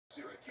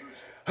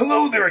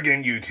Hello there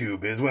again,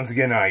 YouTube. It is once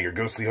again I, your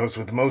ghostly host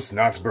with the most,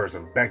 Knox,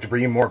 back to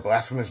bring you more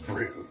blasphemous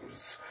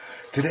brews.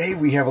 Today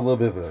we have a little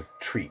bit of a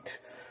treat.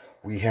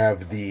 We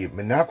have the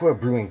Minocqua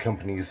Brewing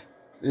Company's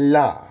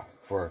La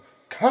for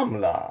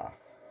kamələ,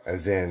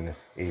 as in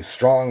a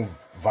strong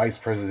vice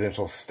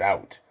presidential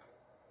stout.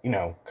 You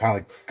know, kind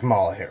of like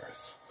Kamala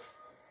Harris.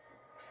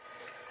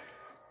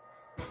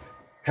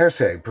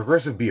 Hashtag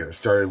progressive beer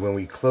started when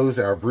we closed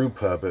our brew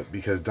pub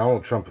because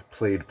Donald Trump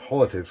played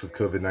politics with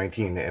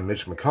COVID-19 and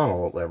Mitch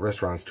McConnell let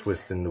restaurants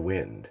twist in the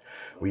wind.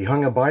 We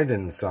hung a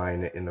Biden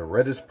sign in the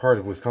reddest part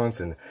of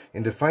Wisconsin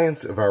in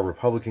defiance of our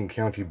Republican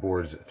county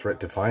board's threat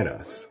to fine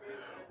us.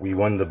 We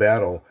won the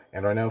battle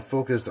and are now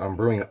focused on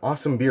brewing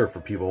awesome beer for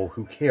people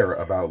who care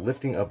about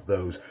lifting up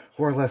those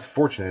who are less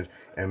fortunate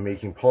and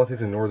making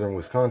politics in northern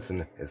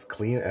Wisconsin as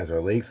clean as our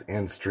lakes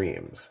and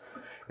streams.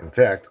 In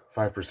fact,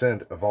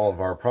 5% of all of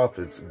our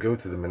profits go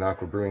to the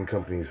Minocqua Brewing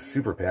Company's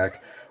Super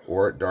PAC,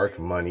 or Dark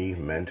Money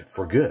Meant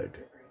for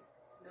Good.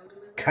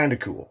 Kinda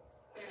cool.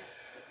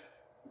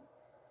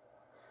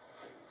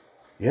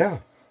 Yeah.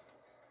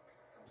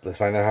 Let's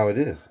find out how it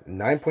is.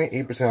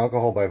 9.8%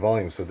 alcohol by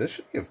volume, so this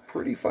should be a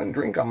pretty fun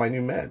drink on my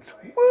new meds.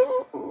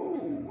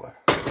 Woo!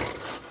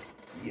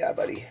 Yeah,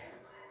 buddy.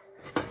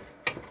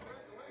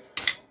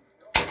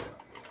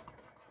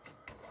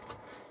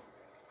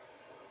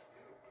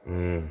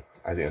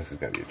 I think this is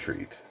going to be a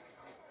treat.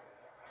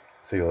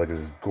 Take a look at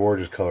this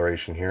gorgeous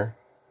coloration here.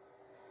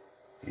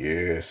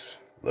 Yes,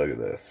 look at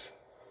this.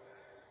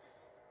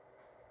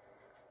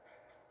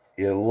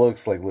 It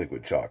looks like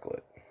liquid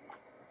chocolate.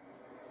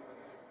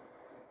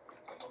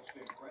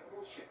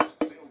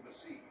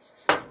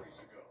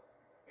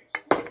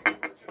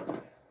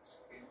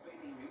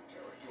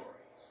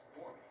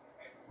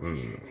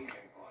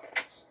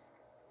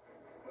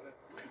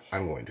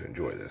 I'm going to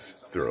enjoy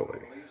this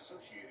thoroughly.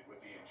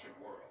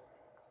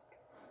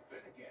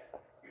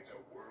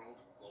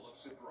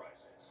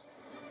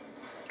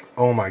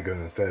 Oh my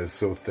goodness, that is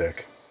so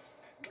thick.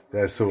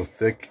 That is so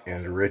thick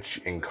and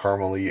rich and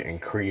caramely and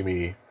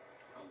creamy.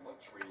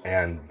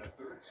 And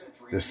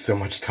there's so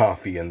much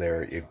toffee in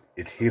there.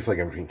 It tastes like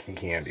I'm drinking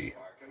candy.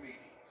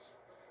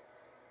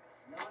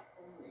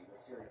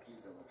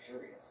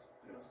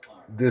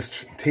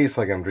 This tastes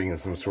like I'm drinking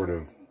some sort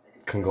of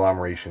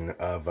conglomeration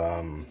of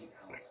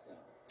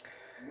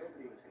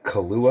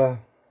Kahlua,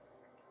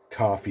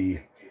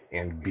 toffee,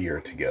 and beer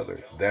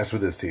together. That's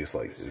what this tastes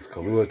like. It's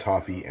Kahlua,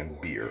 toffee, and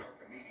beer.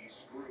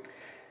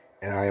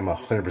 And I am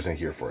 100%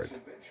 here for it.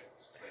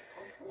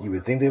 You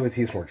would think they would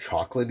taste more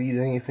chocolatey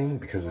than anything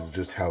because of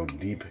just how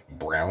deep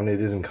brown it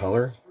is in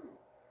color.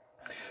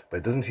 But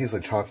it doesn't taste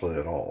like chocolate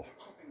at all.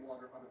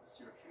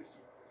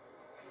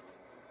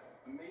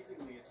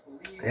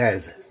 That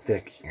is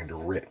thick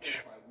and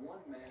rich.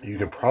 You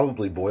could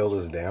probably boil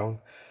this down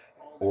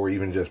or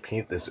even just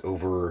paint this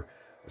over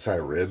a side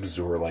of ribs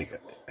or like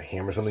a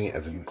ham or something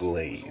as a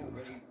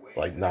glaze.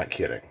 Like, not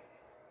kidding.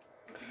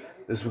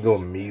 This would go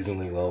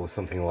amazingly well with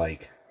something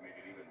like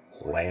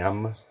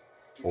lamb,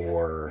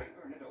 or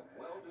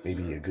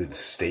maybe a good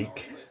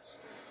steak,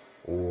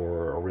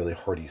 or a really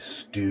hearty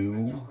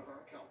stew.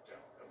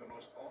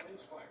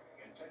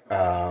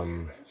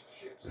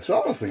 This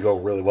would honestly go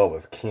really well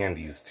with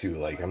candies too.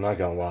 Like, I'm not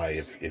gonna lie,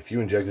 if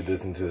you injected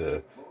this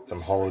into some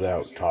hollowed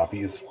out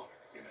toffees,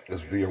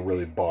 this would be a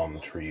really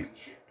bomb treat.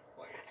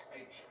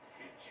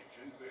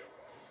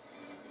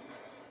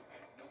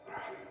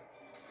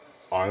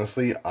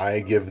 Honestly, I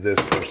give this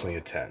personally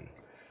a 10.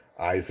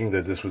 I think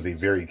that this was a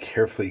very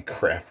carefully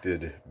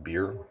crafted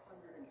beer,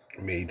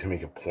 made to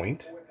make a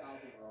point,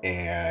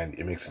 and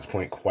it makes its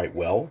point quite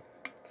well.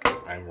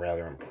 I'm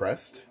rather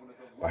impressed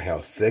by how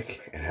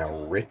thick and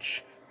how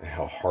rich and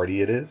how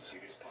hearty it is.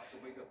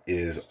 It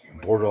is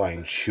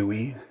borderline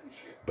chewy,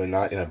 but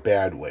not in a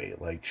bad way.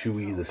 Like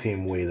chewy the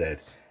same way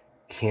that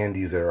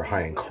candies that are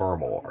high in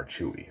caramel are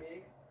chewy.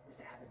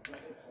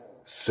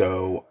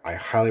 So I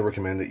highly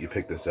recommend that you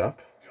pick this up.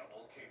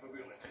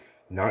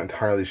 Not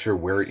entirely sure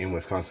where in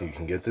Wisconsin you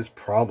can get this.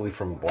 Probably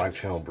from Black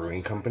Channel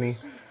Brewing Company.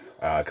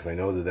 Because I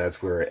know that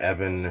that's where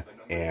Evan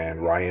and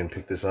Ryan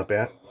picked this up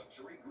at.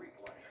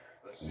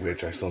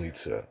 Which I still need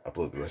to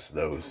upload the rest of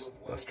those.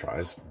 Let's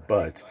tries.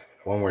 But,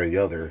 one way or the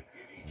other,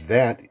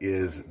 that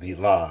is the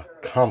La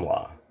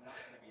kamələ.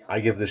 I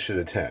give this shit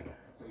a 10.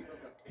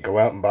 Go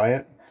out and buy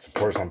it.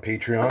 Support us on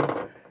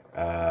Patreon.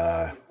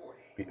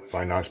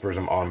 Find Knox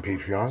on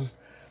Patreon.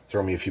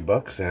 Throw me a few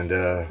bucks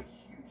and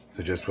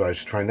suggest what I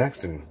should try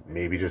next, and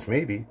maybe, just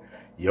maybe,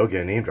 you'll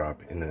get a name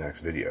drop in the next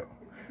video.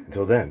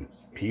 Until then,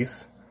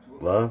 peace,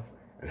 love,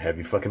 and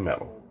heavy fucking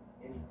metal.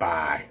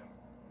 Bye.